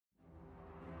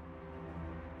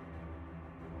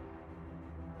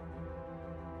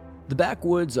The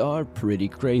backwoods are pretty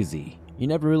crazy. You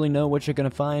never really know what you're gonna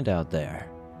find out there.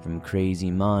 From crazy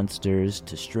monsters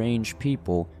to strange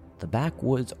people, the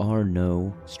backwoods are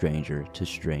no stranger to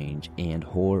strange and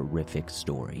horrific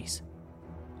stories.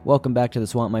 Welcome back to the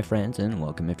Swamp, my friends, and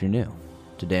welcome if you're new.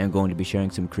 Today I'm going to be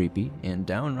sharing some creepy and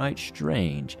downright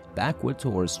strange backwoods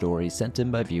horror stories sent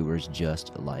in by viewers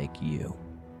just like you.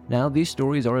 Now, these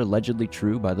stories are allegedly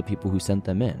true by the people who sent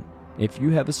them in. If you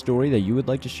have a story that you would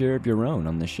like to share of your own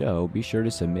on the show, be sure to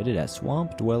submit it at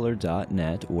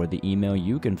swampdweller.net or the email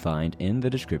you can find in the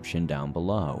description down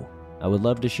below. I would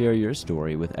love to share your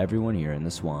story with everyone here in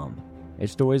the swamp.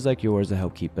 It's stories like yours that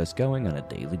help keep us going on a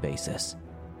daily basis.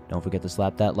 Don't forget to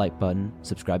slap that like button,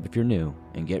 subscribe if you're new,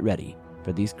 and get ready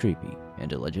for these creepy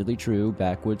and allegedly true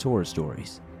backwoods horror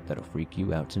stories that'll freak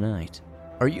you out tonight.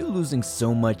 Are you losing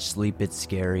so much sleep it's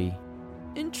scary?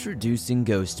 Introducing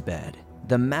GhostBed,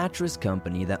 the mattress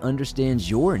company that understands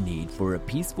your need for a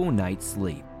peaceful night's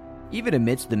sleep, even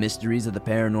amidst the mysteries of the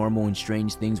paranormal and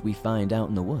strange things we find out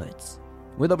in the woods.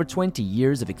 With over 20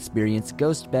 years of experience,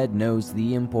 GhostBed knows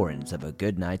the importance of a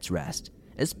good night's rest,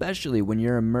 especially when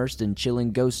you're immersed in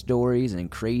chilling ghost stories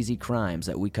and crazy crimes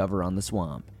that we cover on the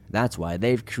swamp. That's why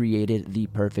they've created the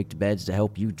perfect beds to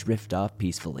help you drift off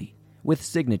peacefully. With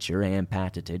signature and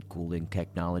patented cooling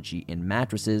technology in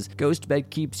mattresses,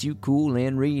 GhostBed keeps you cool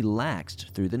and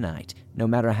relaxed through the night, no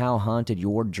matter how haunted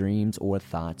your dreams or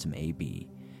thoughts may be.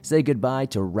 Say goodbye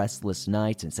to restless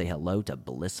nights and say hello to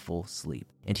blissful sleep.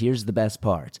 And here's the best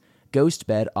part.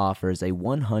 GhostBed offers a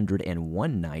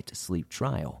 101-night sleep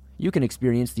trial. You can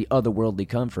experience the otherworldly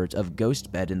comfort of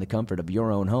GhostBed in the comfort of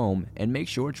your own home and make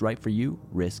sure it's right for you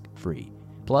risk-free.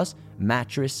 Plus,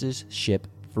 mattresses ship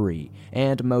free,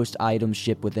 and most items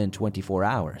ship within 24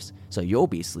 hours, so you'll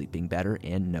be sleeping better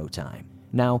in no time.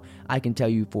 Now, I can tell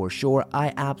you for sure,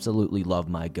 I absolutely love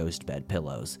my GhostBed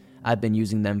pillows. I've been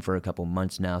using them for a couple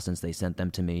months now since they sent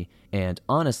them to me, and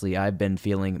honestly, I've been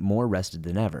feeling more rested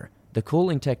than ever. The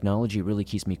cooling technology really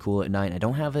keeps me cool at night, and I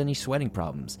don't have any sweating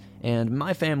problems, and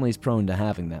my family's prone to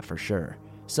having that for sure.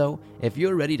 So, if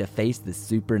you're ready to face the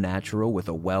supernatural with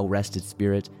a well-rested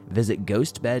spirit, visit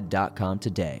ghostbed.com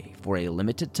today. For a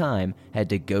limited time, head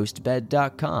to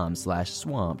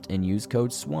ghostbed.com/swamped and use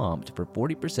code SWAMPED for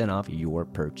 40% off your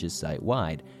purchase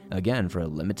site-wide. Again, for a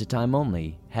limited time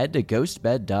only, head to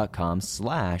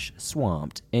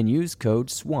ghostbed.com/swamped and use code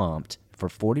SWAMPED for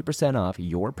 40% off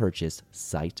your purchase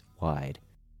site-wide.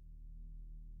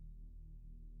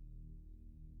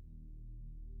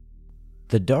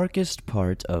 The Darkest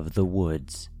Part of the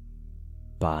Woods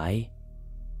by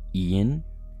Ian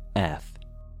F.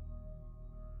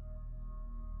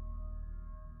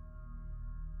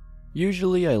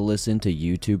 Usually I listen to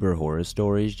YouTuber horror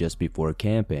stories just before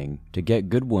camping to get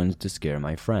good ones to scare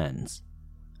my friends.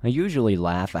 I usually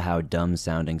laugh at how dumb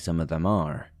sounding some of them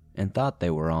are and thought they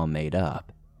were all made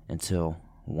up until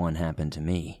one happened to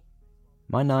me.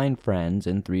 My 9 friends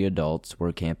and 3 adults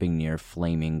were camping near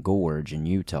Flaming Gorge in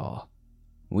Utah.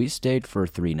 We stayed for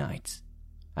 3 nights.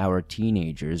 Our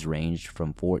teenagers ranged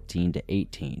from 14 to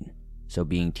 18, so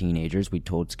being teenagers, we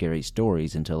told scary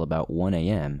stories until about 1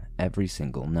 a.m. every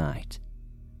single night.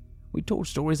 We told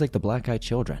stories like the Black-Eyed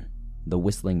Children, the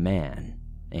Whistling Man,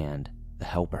 and the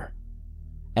Helper.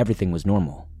 Everything was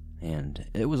normal, and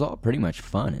it was all pretty much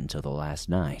fun until the last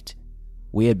night.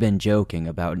 We had been joking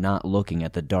about not looking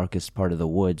at the darkest part of the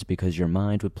woods because your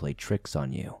mind would play tricks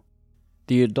on you.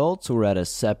 The adults were at a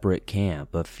separate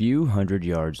camp a few hundred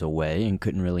yards away and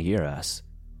couldn't really hear us.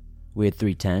 We had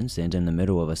 3 tents, and in the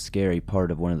middle of a scary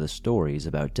part of one of the stories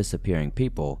about disappearing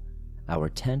people, our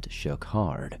tent shook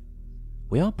hard.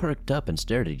 We all perked up and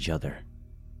stared at each other.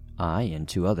 I and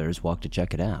 2 others walked to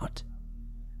check it out.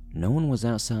 No one was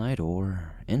outside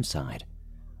or inside.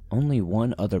 Only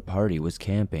one other party was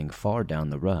camping far down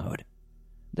the road.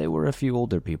 They were a few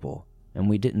older people, and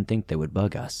we didn't think they would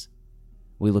bug us.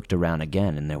 We looked around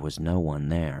again and there was no one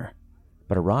there,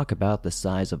 but a rock about the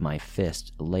size of my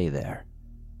fist lay there.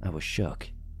 I was shook.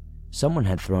 Someone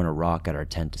had thrown a rock at our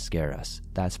tent to scare us,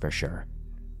 that's for sure.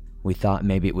 We thought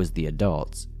maybe it was the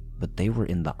adults, but they were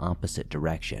in the opposite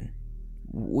direction.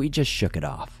 We just shook it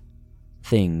off.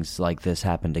 Things like this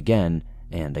happened again,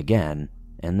 and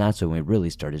that's when we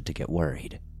really started to get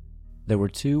worried. There were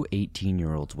 2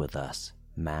 18-year-olds with us,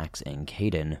 Max and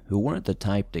Caden, who weren't the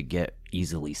type to get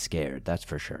easily scared, that's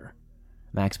for sure.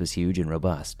 Max was huge and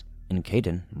robust, and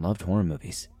Caden loved horror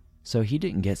movies, so he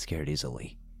didn't get scared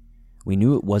easily. We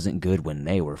knew it wasn't good when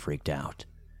they were freaked out.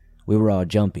 We were all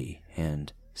jumpy,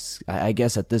 and I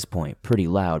guess at this point pretty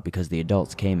loud because the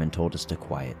adults came and told us to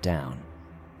quiet down.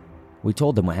 We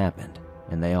told them what happened,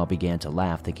 and they all began to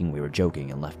laugh thinking we were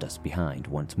joking and left us behind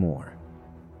once more.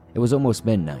 It was almost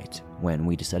midnight when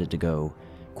we decided to go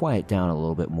quiet down a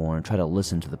little bit more and try to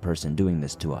listen to the person doing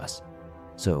this to us,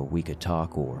 so we could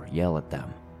talk or yell at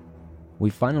them. We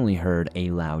finally heard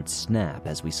a loud snap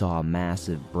as we saw a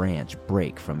massive branch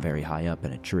break from very high up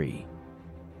in a tree.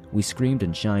 We screamed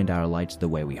and shined our lights the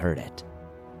way we heard it.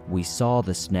 We saw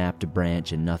the snapped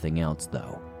branch and nothing else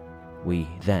though. We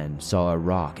then saw a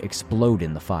rock explode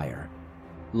in the fire.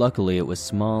 Luckily it was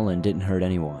small and didn't hurt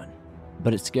anyone,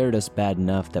 but it scared us bad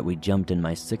enough that we jumped in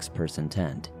my 6-person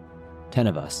tent. 10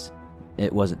 of us.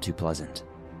 It wasn't too pleasant.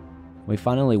 We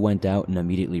finally went out and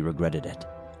immediately regretted it.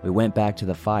 We went back to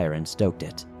the fire and stoked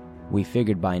it. We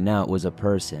figured by now it was a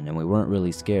person and we weren't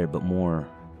really scared but more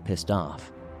pissed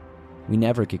off. We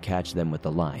never could catch them with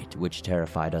the light, which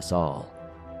terrified us all.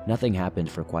 Nothing happened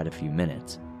for quite a few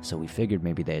minutes, so we figured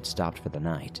maybe they had stopped for the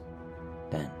night.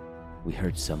 Then we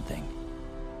heard something.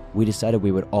 We decided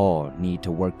we would all need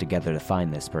to work together to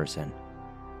find this person.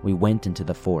 We went into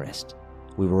the forest.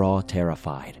 We were all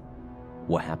terrified.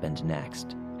 What happened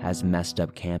next has messed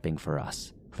up camping for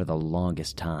us for the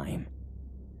longest time.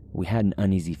 We had an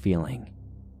uneasy feeling,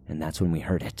 and that's when we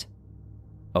heard it.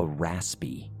 A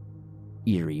raspy,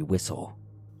 eerie whistle.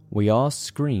 We all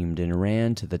screamed and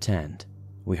ran to the tent.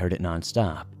 We heard it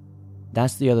nonstop.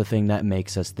 That's the other thing that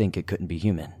makes us think it couldn't be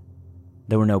human.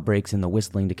 There were no breaks in the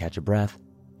whistling to catch a breath,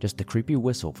 just the creepy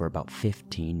whistle for about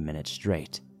 15 minutes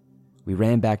straight. We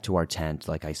ran back to our tent,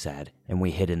 like I said, and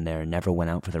we hid in there and never went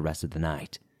out for the rest of the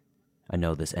night. I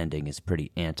know this ending is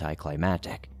pretty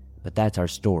anticlimactic, but that's our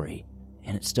story,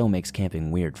 and it still makes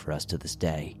camping weird for us to this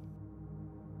day.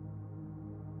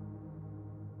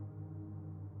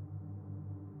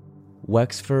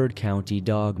 Wexford County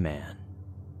Dogman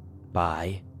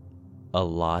by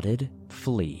Allotted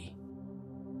Flea.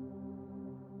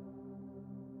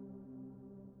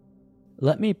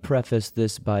 Let me preface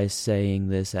this by saying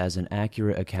this as an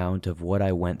accurate account of what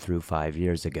I went through 5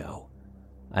 years ago.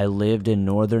 I lived in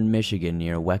northern Michigan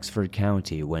near Wexford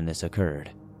County when this occurred.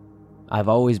 I've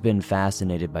always been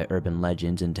fascinated by urban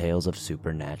legends and tales of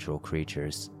supernatural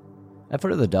creatures. I've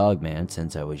heard of the Dogman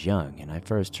since I was young, and I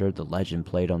first heard the legend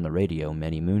played on the radio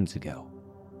many moons ago.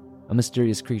 A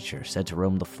mysterious creature said to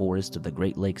roam the forest of the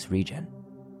Great Lakes region.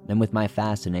 And with my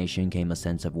fascination came a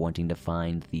sense of wanting to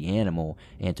find the animal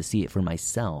and to see it for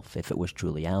myself if it was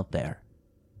truly out there.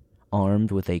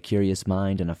 Armed with a curious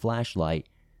mind and a flashlight,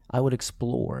 I would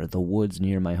explore the woods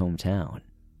near my hometown.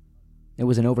 It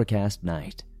was an overcast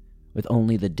night, with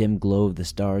only the dim glow of the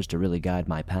stars to really guide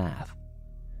my path.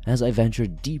 As I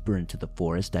ventured deeper into the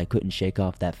forest, I couldn't shake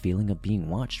off that feeling of being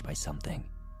watched by something.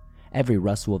 Every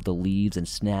rustle of the leaves and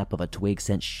snap of a twig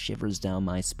sent shivers down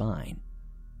my spine.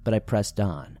 But I pressed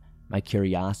on, my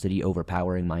curiosity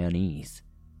overpowering my unease.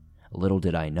 Little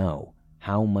did I know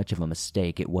how much of a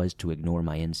mistake it was to ignore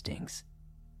my instincts.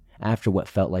 After what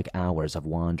felt like hours of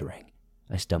wandering,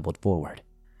 I stumbled forward.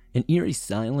 An eerie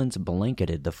silence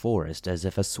blanketed the forest as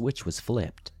if a switch was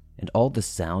flipped, and all the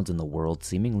sounds in the world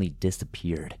seemingly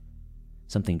disappeared.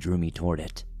 Something drew me toward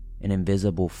it, an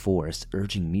invisible force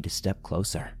urging me to step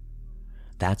closer.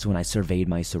 That's when I surveyed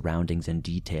my surroundings in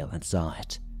detail and saw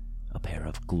it. A pair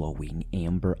of glowing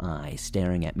amber eyes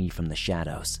staring at me from the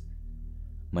shadows.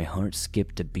 My heart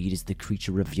skipped a beat as the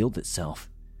creature revealed itself.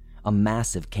 A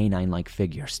massive canine-like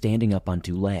figure standing up on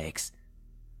 2 legs.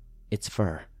 Its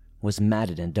fur was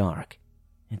matted and dark.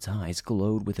 Its eyes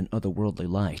glowed with an otherworldly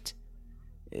light.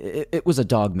 It was a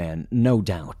Dogman, no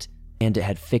doubt, and it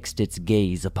had fixed its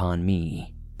gaze upon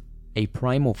me. A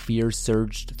primal fear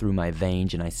surged through my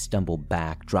veins and I stumbled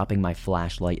back, dropping my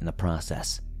flashlight in the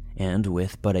process. And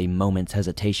with but a moment's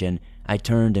hesitation, I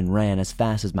turned and ran as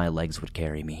fast as my legs would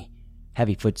carry me.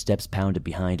 Heavy footsteps pounded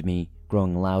behind me,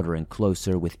 growing louder and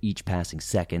closer with each passing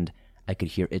second. I could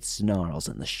hear its snarls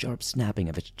and the sharp snapping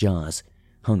of its jaws,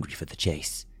 hungry for the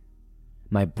chase.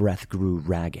 My breath grew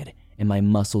ragged, and my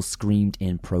muscles screamed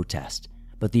in protest,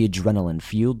 but the adrenaline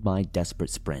fueled my desperate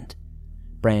sprint.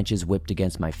 Branches whipped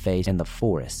against my face, and the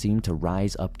forest seemed to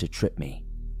rise up to trip me.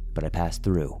 But I passed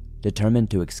through, determined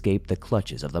to escape the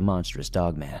clutches of the monstrous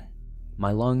Dogman.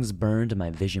 My lungs burned and my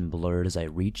vision blurred as I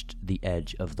reached the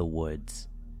edge of the woods.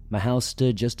 My house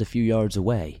stood just a few yards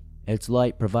away, its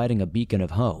light providing a beacon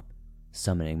of hope.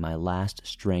 Summoning my last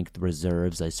strength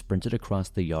reserves, I sprinted across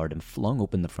the yard and flung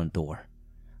open the front door.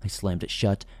 I slammed it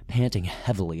shut, panting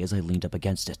heavily as I leaned up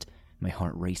against it, my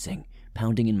heart racing,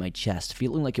 pounding in my chest,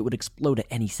 feeling like it would explode at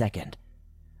any second.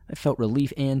 I felt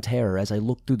relief and terror as I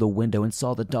looked through the window and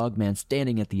saw the Dogman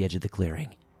standing at the edge of the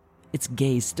clearing. Its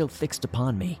gaze still fixed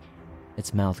upon me,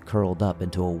 its mouth curled up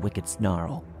into a wicked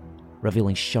snarl,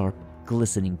 revealing sharp,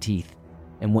 glistening teeth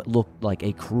and what looked like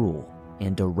a cruel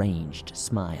and deranged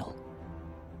smile.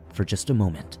 For just a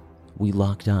moment, we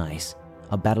locked eyes,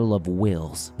 a battle of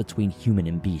wills between human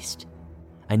and beast.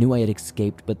 I knew I had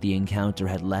escaped, but the encounter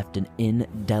had left an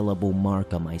indelible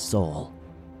mark on my soul.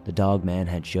 The dogman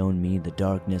had shown me the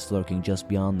darkness lurking just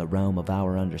beyond the realm of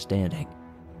our understanding,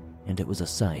 and it was a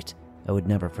sight I would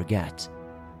never forget.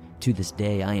 To this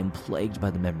day, I am plagued by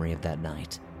the memory of that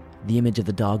night. The image of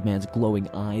the dogman's glowing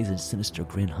eyes and sinister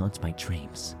grin haunts my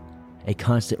dreams, a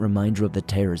constant reminder of the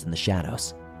terrors in the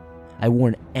shadows. I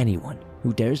warn anyone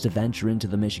who dares to venture into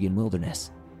the Michigan wilderness,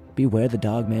 beware the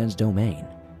dogman's domain.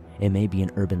 It may be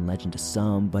an urban legend to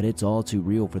some, but it's all too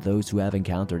real for those who have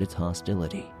encountered its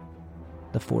hostility.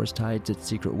 The forest hides its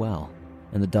secret well,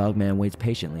 and the dogman waits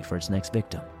patiently for its next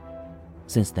victim.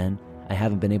 Since then, I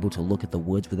haven't been able to look at the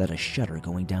woods without a shudder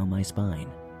going down my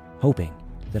spine, hoping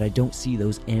that I don't see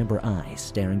those amber eyes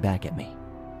staring back at me.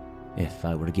 If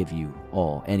I were to give you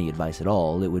all any advice at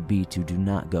all, it would be to do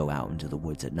not go out into the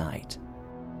woods at night.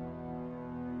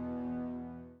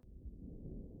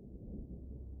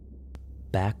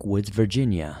 Backwoods,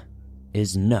 Virginia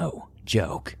is no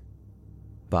joke.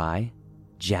 By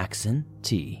Jackson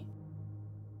T.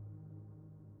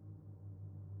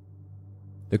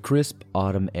 The crisp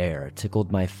autumn air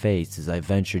tickled my face as I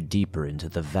ventured deeper into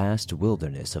the vast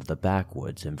wilderness of the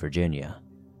backwoods in Virginia.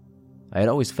 I had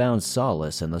always found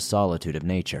solace in the solitude of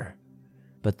nature,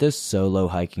 but this solo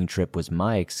hiking trip was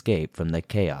my escape from the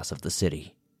chaos of the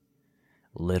city.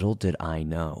 Little did I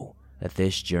know that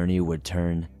this journey would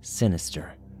turn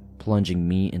sinister, plunging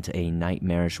me into a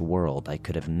nightmarish world I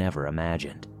could have never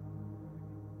imagined.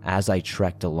 As I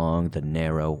trekked along the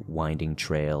narrow, winding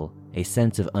trail, a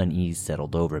sense of unease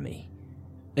settled over me.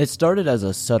 It started as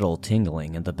a subtle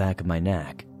tingling in the back of my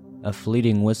neck, a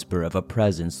fleeting whisper of a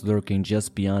presence lurking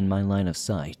just beyond my line of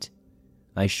sight.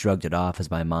 I shrugged it off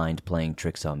as my mind playing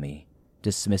tricks on me,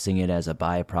 dismissing it as a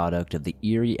byproduct of the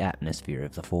eerie atmosphere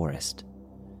of the forest.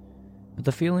 But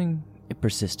the feeling, it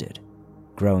persisted,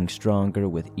 growing stronger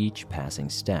with each passing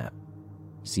step.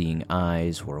 Seeing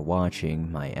eyes were watching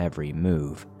my every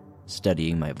move,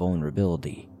 studying my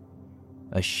vulnerability.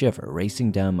 A shiver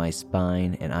racing down my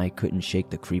spine, and I couldn't shake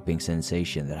the creeping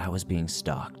sensation that I was being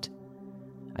stalked.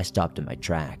 I stopped in my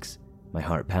tracks, my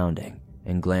heart pounding,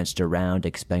 and glanced around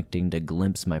expecting to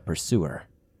glimpse my pursuer.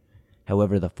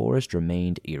 However, the forest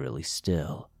remained eerily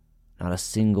still, not a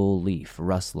single leaf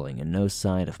rustling and no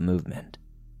sign of movement.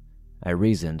 I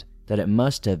reasoned that it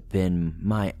must have been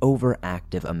my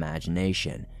overactive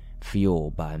imagination,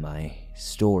 fueled by my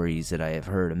stories that I have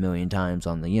heard a million times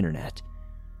on the internet.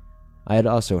 I had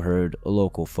also heard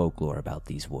local folklore about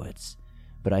these woods,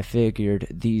 but I figured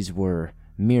these were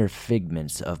mere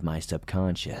figments of my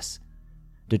subconscious.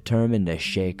 Determined to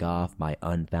shake off my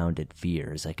unfounded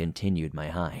fears, I continued my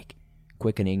hike,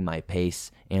 quickening my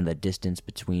pace and the distance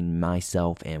between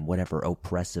myself and whatever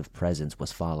oppressive presence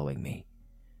was following me.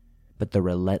 But the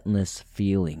relentless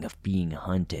feeling of being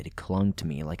hunted clung to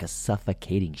me like a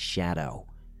suffocating shadow.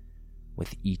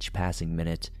 With each passing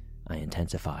minute, I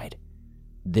intensified.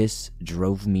 This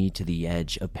drove me to the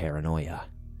edge of paranoia.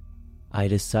 I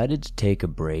decided to take a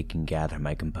break and gather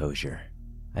my composure.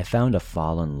 I found a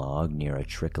fallen log near a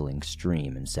trickling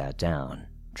stream and sat down,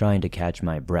 trying to catch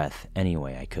my breath any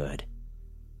way I could.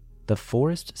 The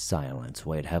forest silence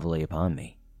weighed heavily upon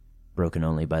me, broken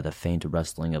only by the faint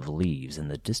rustling of leaves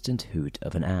and the distant hoot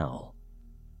of an owl.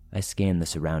 I scanned the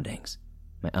surroundings,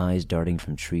 my eyes darting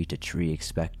from tree to tree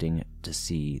expecting to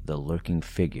see the lurking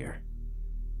figure,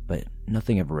 but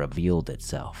nothing ever revealed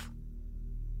itself.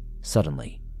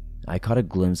 Suddenly, I caught a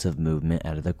glimpse of movement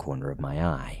out of the corner of my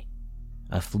eye,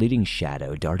 a fleeting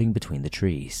shadow darting between the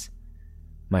trees.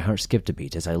 My heart skipped a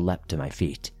beat as I leapt to my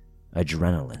feet,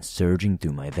 adrenaline surging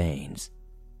through my veins.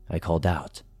 I called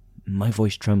out, my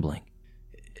voice trembling.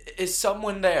 "Is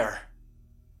someone there?"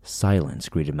 Silence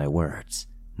greeted my words,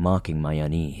 mocking my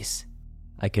unease.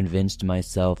 I convinced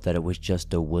myself that it was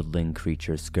just a woodland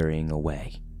creature scurrying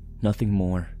away. Nothing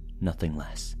more, nothing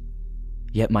less.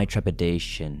 Yet my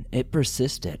trepidation, it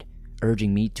persisted,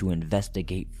 urging me to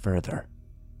investigate further.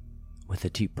 With a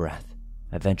deep breath,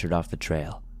 I ventured off the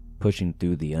trail, pushing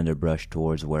through the underbrush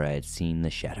towards where I had seen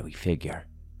the shadowy figure.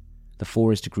 The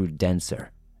forest grew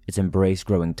denser, its embrace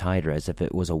growing tighter as if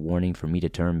it was a warning for me to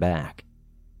turn back.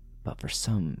 But for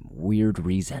some weird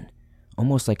reason,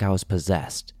 almost like I was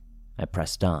possessed, I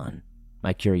pressed on,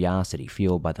 my curiosity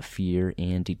fueled by the fear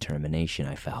and determination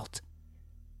I felt.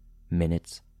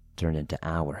 Minutes turned into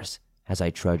hours as I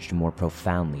trudged more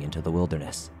profoundly into the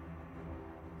wilderness.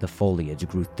 The foliage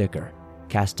grew thicker,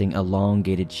 casting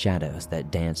elongated shadows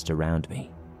that danced around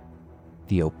me.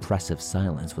 The oppressive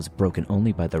silence was broken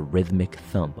only by the rhythmic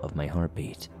thump of my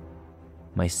heartbeat.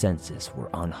 My senses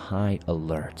were on high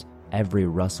alert, every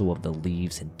rustle of the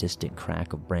leaves and distant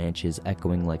crack of branches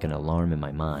echoing like an alarm in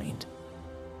my mind.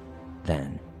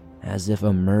 Then, as if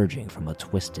emerging from a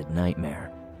twisted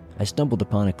nightmare, I stumbled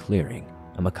upon a clearing,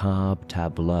 a macabre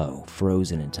tableau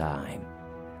frozen in time.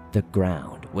 The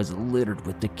ground was littered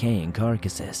with decaying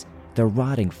carcasses, their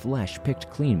rotting flesh picked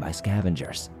clean by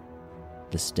scavengers.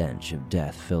 The stench of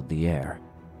death filled the air,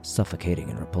 suffocating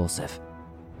and repulsive.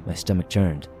 My stomach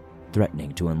churned,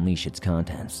 threatening to unleash its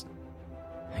contents.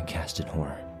 I gasped in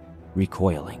horror,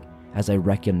 recoiling as I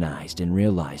recognized and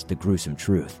realized the gruesome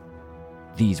truth.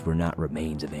 These were not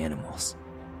remains of animals.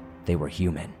 They were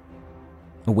human.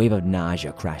 A wave of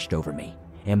nausea crashed over me,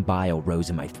 and bile rose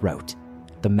in my throat.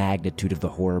 The magnitude of the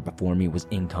horror before me was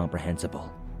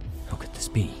incomprehensible. How could this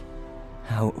be?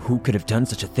 Who could have done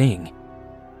such a thing?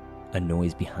 A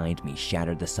noise behind me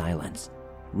shattered the silence,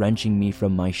 wrenching me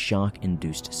from my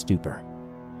shock-induced stupor.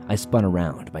 I spun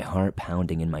around, my heart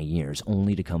pounding in my ears,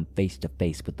 only to come face to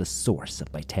face with the source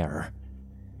of my terror.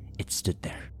 It stood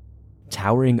there,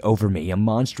 towering over me, a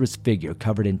monstrous figure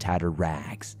covered in tattered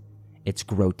rags, its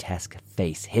grotesque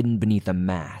face hidden beneath a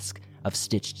mask of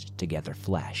stitched-together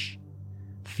flesh.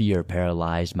 Fear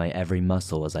paralyzed my every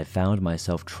muscle as I found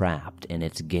myself trapped in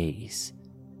its gaze.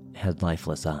 It had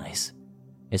lifeless eyes.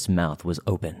 Its mouth was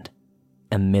opened,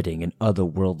 emitting an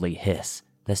otherworldly hiss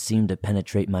that seemed to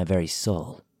penetrate my very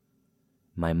soul.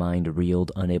 My mind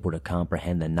reeled, unable to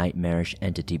comprehend the nightmarish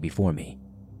entity before me.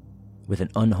 With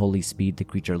an unholy speed, the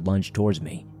creature lunged towards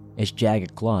me, its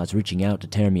jagged claws reaching out to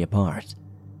tear me apart.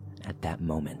 At that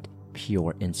moment,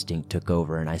 pure instinct took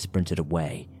over and I sprinted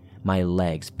away, my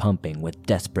legs pumping with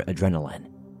desperate adrenaline.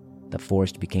 The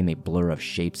forest became a blur of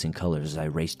shapes and colors as I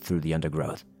raced through the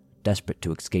undergrowth, desperate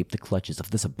to escape the clutches of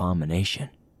this abomination.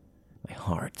 My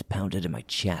heart pounded in my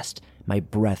chest, my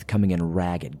breath coming in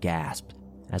ragged gasps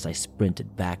as I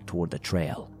sprinted back toward the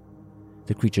trail.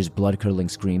 The creature's blood-curdling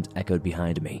screams echoed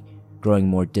behind me, growing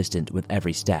more distant with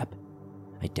every step.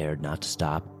 I dared not to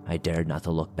stop, I dared not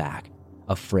to look back,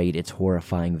 afraid its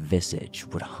horrifying visage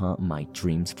would haunt my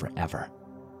dreams forever.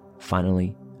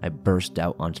 Finally, I burst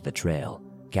out onto the trail,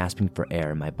 gasping for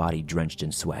air, my body drenched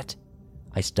in sweat.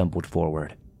 I stumbled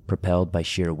forward, propelled by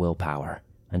sheer willpower,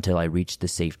 until I reached the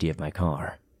safety of my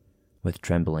car. With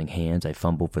trembling hands, I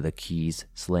fumbled for the keys,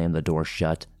 slammed the door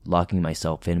shut, locking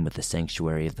myself in with the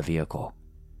sanctuary of the vehicle.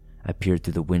 I peered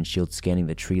through the windshield, scanning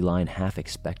the tree line, half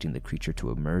expecting the creature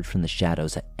to emerge from the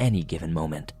shadows at any given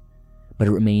moment. But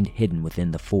it remained hidden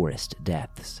within the forest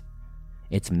depths,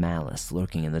 its malice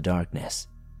lurking in the darkness.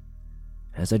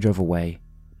 As I drove away,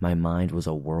 my mind was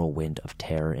a whirlwind of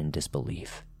terror and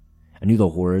disbelief. I knew the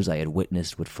horrors I had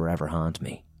witnessed would forever haunt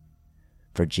me.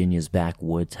 Virginia's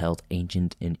backwoods held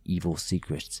ancient and evil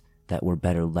secrets that were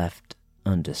better left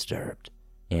undisturbed,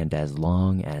 and as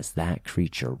long as that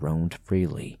creature roamed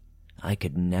freely, I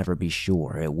could never be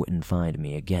sure it wouldn't find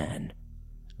me again,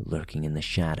 lurking in the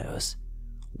shadows,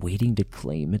 waiting to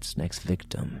claim its next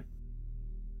victim.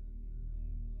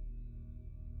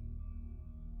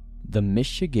 The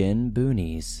Michigan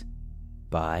Boonies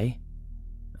by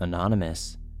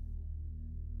Anonymous.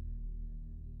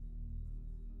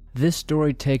 This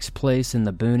story takes place in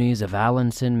the boonies of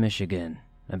Allenson, Michigan,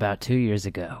 about 2 years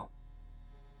ago.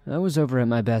 I was over at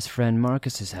my best friend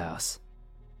Marcus's house.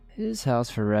 His house,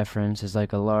 for reference, is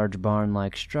like a large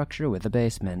barn-like structure with a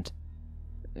basement.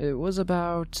 It was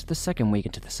about the second week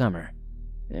into the summer,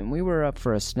 and we were up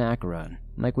for a snack run,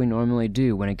 like we normally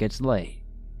do when it gets late,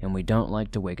 and we don't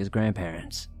like to wake his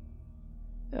grandparents.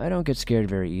 I don't get scared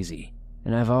very easy,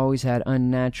 and I've always had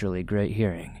unnaturally great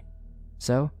hearing.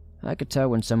 So, I could tell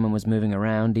when someone was moving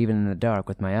around even in the dark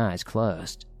with my eyes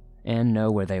closed, and know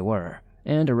where they were,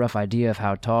 and a rough idea of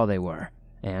how tall they were,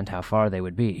 and how far they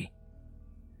would be.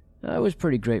 I was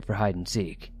pretty great for hide and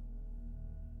seek.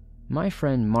 My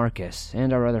friend Marcus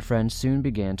and our other friends soon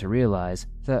began to realize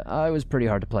that I was pretty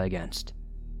hard to play against.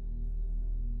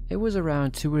 It was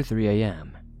around 2 or 3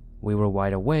 a.m. We were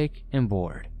wide awake and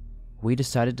bored. We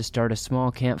decided to start a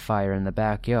small campfire in the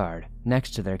backyard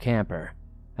next to their camper.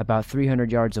 About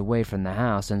 300 yards away from the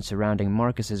house and surrounding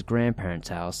Marcus's grandparents'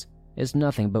 house is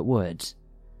nothing but woods.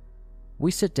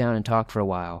 We sit down and talk for a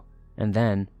while, and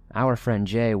then our friend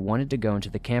Jay wanted to go into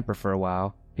the camper for a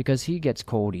while because he gets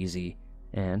cold easy,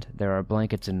 and there are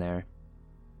blankets in there.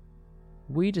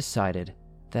 We decided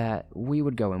that we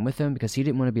would go in with him because he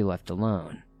didn't want to be left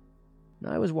alone.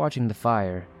 I was watching the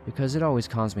fire because it always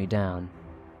calms me down.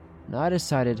 I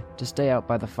decided to stay out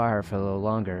by the fire for a little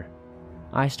longer.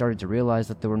 I started to realize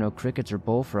that there were no crickets or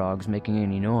bullfrogs making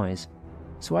any noise,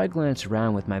 so I glanced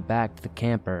around with my back to the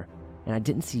camper, and I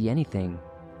didn't see anything.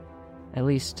 At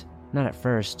least, not at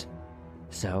first.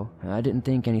 so I didn't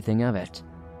think anything of it.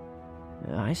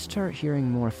 I start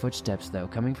hearing more footsteps though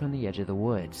coming from the edge of the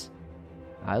woods.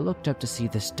 I looked up to see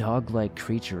this dog-like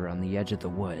creature on the edge of the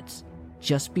woods,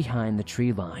 just behind the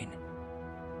tree line.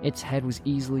 Its head was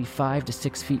easily 5 to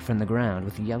 6 feet from the ground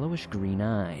with yellowish green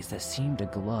eyes that seemed to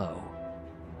glow.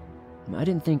 I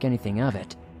didn't think anything of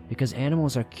it, because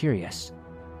animals are curious,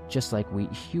 just like we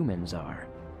humans are.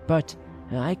 But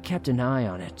I kept an eye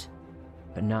on it.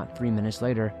 But not 3 minutes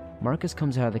later, Marcus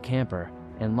comes out of the camper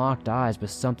and locked eyes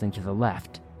with something to the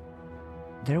left.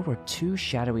 There were 2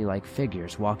 shadowy-like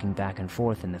figures walking back and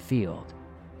forth in the field,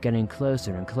 getting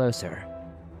closer and closer.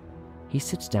 He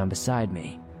sits down beside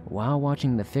me while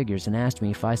watching the figures and asked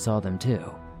me if I saw them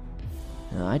too.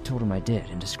 I told him I did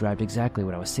and described exactly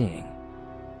what I was seeing.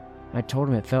 I told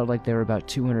him it felt like they were about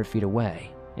 200 feet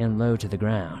away and low to the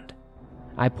ground.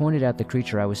 I pointed out the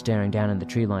creature I was staring down in the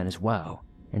tree line as well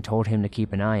and told him to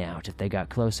keep an eye out if they got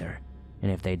closer,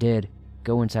 and if they did,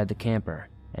 go inside the camper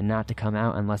and not to come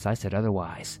out unless I said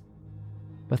otherwise.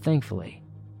 But thankfully,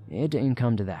 it didn't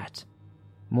come to that.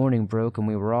 Morning broke and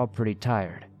we were all pretty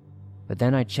tired. But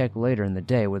then I checked later in the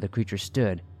day where the creature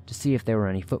stood to see if there were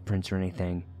any footprints or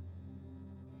anything.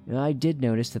 I did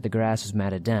notice that the grass was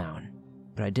matted down,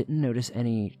 but I didn't notice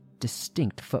any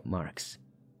distinct footmarks.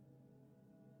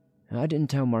 I didn't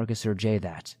tell Marcus or Jay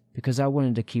that, because I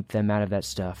wanted to keep them out of that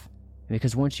stuff,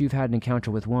 because once you've had an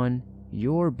encounter with one,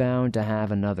 you're bound to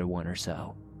have another one or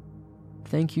so.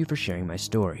 Thank you for sharing my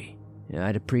story.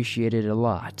 I'd appreciate it a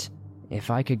lot if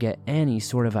I could get any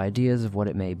sort of ideas of what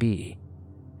it may be.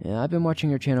 I've been watching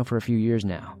your channel for a few years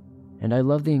now, and I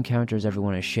love the encounters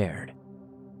everyone has shared.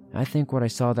 I think what I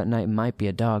saw that night might be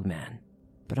a dogman,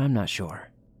 but I'm not sure.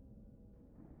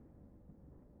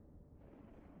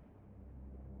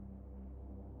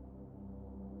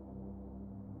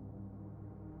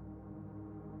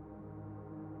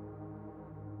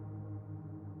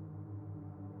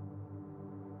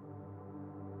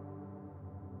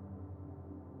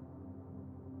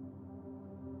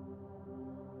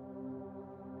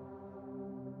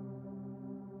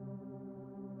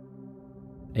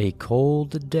 A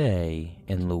Cold Day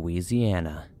in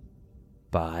Louisiana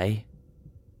by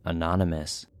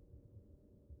Anonymous.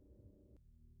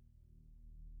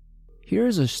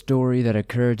 Here's a story that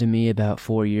occurred to me about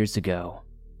 4 years ago.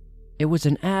 It was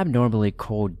an abnormally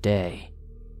cold day.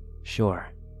 Sure,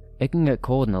 it can get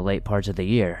cold in the late parts of the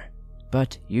year,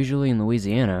 but usually in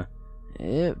Louisiana,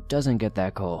 it doesn't get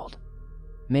that cold.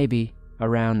 Maybe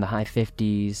around the high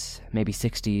 50s, maybe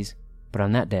 60s, but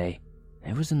on that day,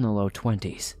 it was in the low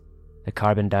 20s. The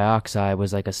carbon dioxide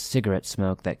was like a cigarette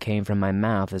smoke that came from my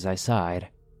mouth as I sighed.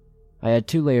 I had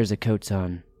 2 layers of coats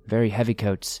on, very heavy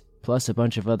coats, plus a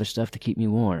bunch of other stuff to keep me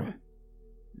warm.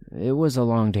 It was a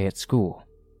long day at school,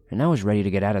 and I was ready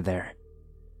to get out of there.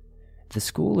 The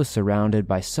school is surrounded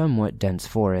by somewhat dense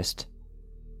forest.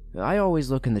 I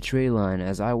always look in the tree line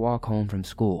as I walk home from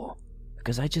school,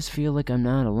 because I just feel like I'm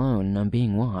not alone and I'm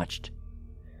being watched.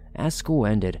 As school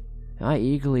ended, I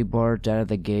eagerly barged out of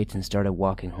the gate and started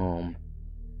walking home.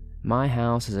 My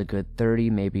house is a good 30,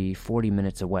 maybe 40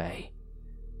 minutes away.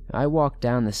 I walked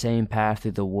down the same path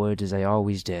through the woods as I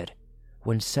always did,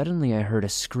 when suddenly I heard a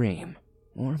scream,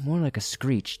 or more like a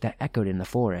screech that echoed in the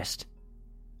forest.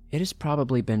 It has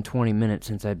probably been 20 minutes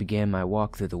since I began my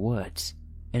walk through the woods,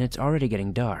 and it's already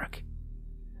getting dark.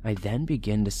 I then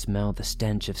begin to smell the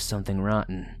stench of something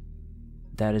rotten.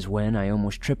 That is when I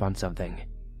almost trip on something.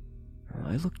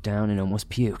 I looked down and almost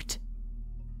puked.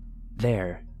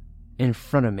 There, in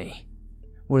front of me,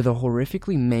 were the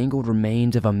horrifically mangled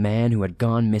remains of a man who had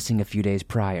gone missing a few days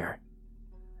prior.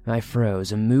 I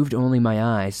froze and moved only my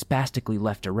eyes spastically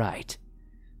left to right.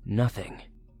 Nothing.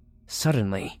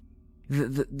 Suddenly,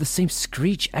 the same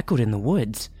screech echoed in the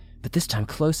woods, but this time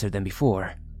closer than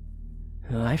before.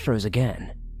 I froze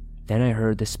again. Then I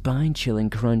heard the spine-chilling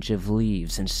crunch of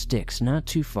leaves and sticks not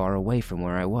too far away from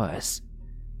where I was.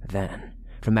 Then,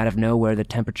 from out of nowhere, the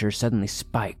temperature suddenly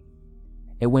spiked.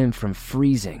 It went from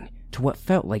freezing to what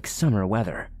felt like summer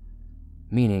weather,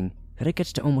 meaning that it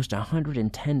gets to almost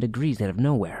 110 degrees out of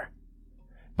nowhere.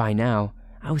 By now,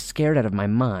 I was scared out of my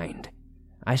mind.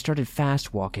 I started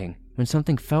fast walking when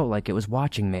something felt like it was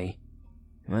watching me.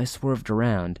 I swerved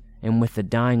around, and with the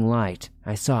dying light,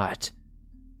 I saw it.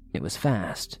 It was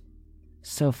fast.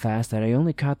 So fast that I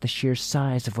only caught the sheer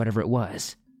size of whatever it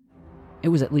was. It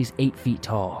was at least 8 feet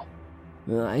tall.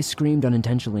 I screamed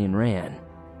unintentionally and ran.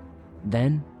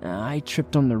 Then, I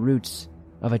tripped on the roots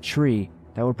of a tree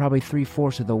that were probably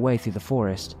 3/4 of the way through the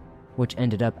forest, which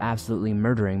ended up absolutely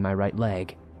murdering my right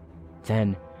leg.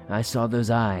 Then, I saw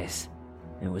those eyes.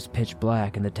 It was pitch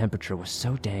black and the temperature was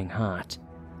so dang hot.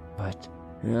 But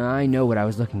I know what I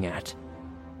was looking at.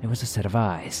 It was a set of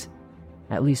eyes,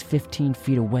 at least 15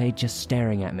 feet away, just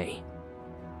staring at me.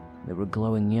 They were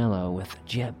glowing yellow with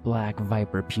jet black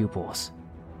viper pupils.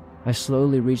 I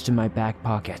slowly reached in my back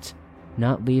pocket,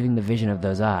 not leaving the vision of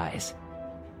those eyes.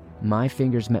 My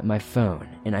fingers met my phone,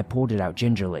 and I pulled it out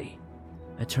gingerly.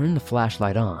 I turned the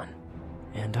flashlight on,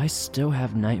 and I still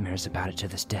have nightmares about it to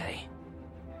this day.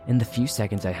 In the few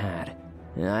seconds I had,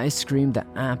 I screamed the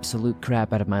absolute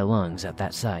crap out of my lungs at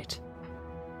that sight.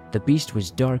 The beast was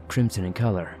dark crimson in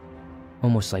color,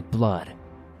 almost like blood.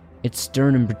 Its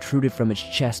sternum protruded from its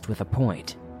chest with a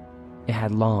point. It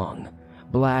had long,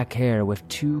 black hair with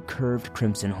 2 curved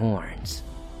crimson horns.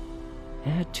 It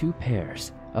had 2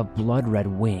 pairs of blood-red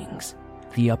wings.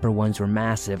 The upper ones were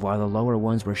massive while the lower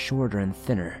ones were shorter and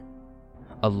thinner.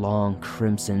 A long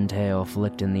crimson tail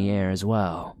flicked in the air as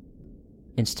well.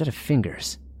 Instead of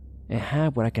fingers, it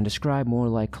had what I can describe more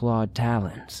like clawed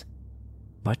talons.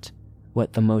 But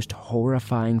what the most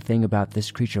horrifying thing about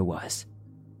this creature was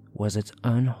its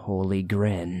unholy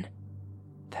grin.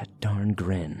 That darn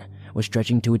grin was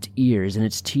stretching to its ears and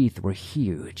its teeth were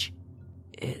huge.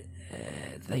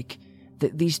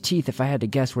 These teeth, if I had to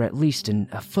guess, were at least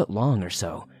a foot long or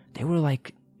so. They were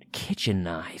like kitchen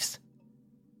knives.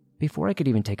 Before I could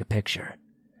even take a picture,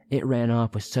 it ran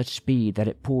off with such speed that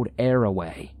it pulled air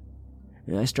away.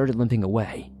 I started limping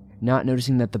away, not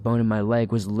noticing that the bone in my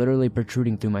leg was literally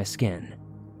protruding through my skin.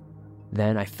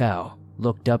 Then I fell,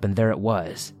 looked up, and there it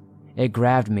was. It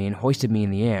grabbed me and hoisted me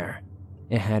in the air.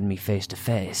 It had me face to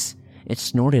face. It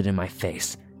snorted in my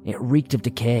face. It reeked of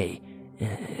decay.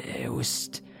 It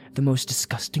was the most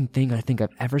disgusting thing I think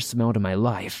I've ever smelled in my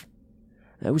life.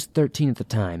 I was 13 at the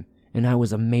time, and I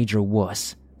was a major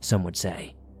wuss, some would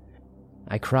say.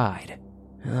 I cried.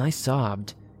 I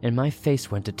sobbed, and my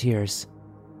face went to tears.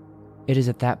 It is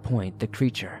at that point the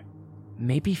creature,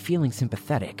 maybe feeling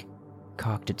sympathetic,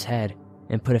 cocked its head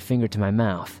and put a finger to my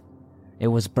mouth. It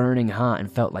was burning hot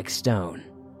and felt like stone.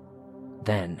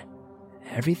 Then,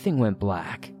 everything went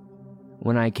black.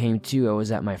 When I came to, I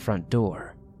was at my front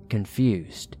door,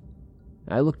 confused.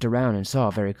 I looked around and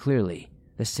saw very clearly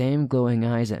the same glowing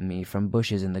eyes at me from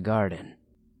bushes in the garden.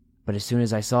 But as soon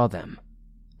as I saw them,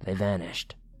 they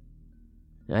vanished.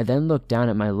 I then looked down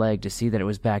at my leg to see that it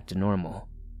was back to normal.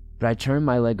 But I turned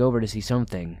my leg over to see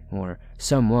something, or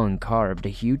someone carved a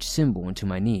huge symbol into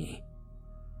my knee.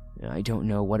 I don't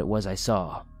know what it was I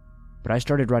saw, but I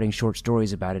started writing short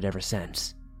stories about it ever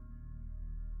since.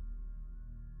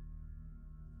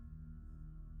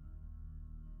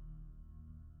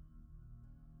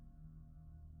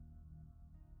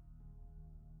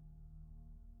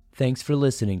 Thanks for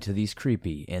listening to these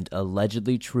creepy and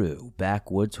allegedly true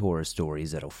backwoods horror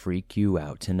stories that'll freak you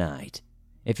out tonight.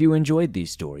 If you enjoyed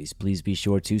these stories, please be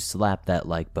sure to slap that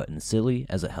like button silly,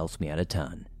 as it helps me out a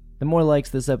ton. The more likes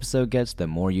this episode gets, the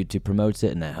more YouTube promotes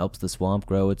it, and that helps the swamp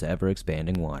grow its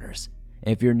ever-expanding waters.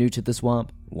 If you're new to the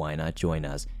swamp, why not join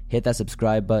us? Hit that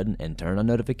subscribe button and turn on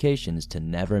notifications to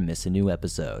never miss a new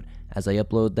episode, as I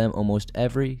upload them almost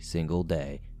every single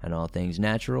day, on all things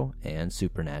natural and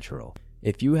supernatural.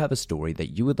 If you have a story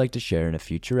that you would like to share in a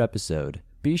future episode,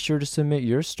 be sure to submit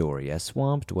your story at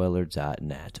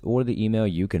swampdweller.net or the email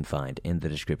you can find in the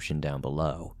description down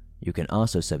below. You can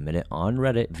also submit it on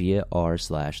Reddit via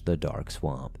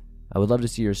r/thedarkswamp. I would love to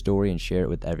see your story and share it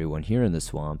with everyone here in the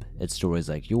swamp. It's stories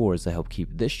like yours that help keep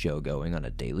this show going on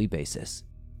a daily basis.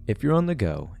 If you're on the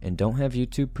go and don't have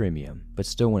YouTube Premium, but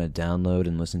still want to download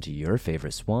and listen to your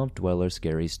favorite Swamp Dweller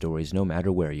scary stories no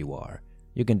matter where you are,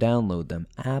 you can download them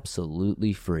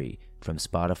absolutely free from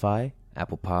Spotify,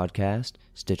 Apple Podcast,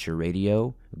 Stitcher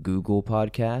Radio, Google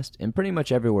Podcast, and pretty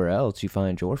much everywhere else you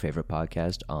find your favorite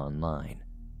podcast online.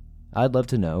 I'd love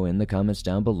to know in the comments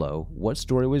down below what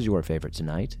story was your favorite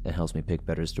tonight. It helps me pick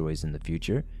better stories in the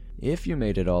future. If you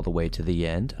made it all the way to the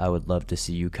end, I would love to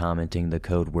see you commenting the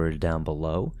code word down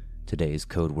below. Today's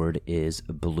code word is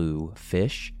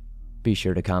bluefish. Be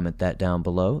sure to comment that down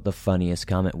below. The funniest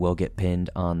comment will get pinned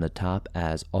on the top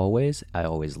as always. I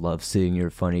always love seeing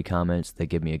your funny comments. They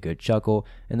give me a good chuckle,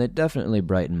 and they definitely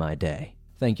brighten my day.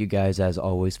 Thank you guys as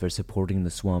always for supporting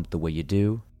the swamp the way you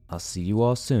do. I'll see you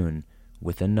all soon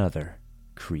with another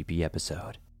creepy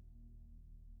episode.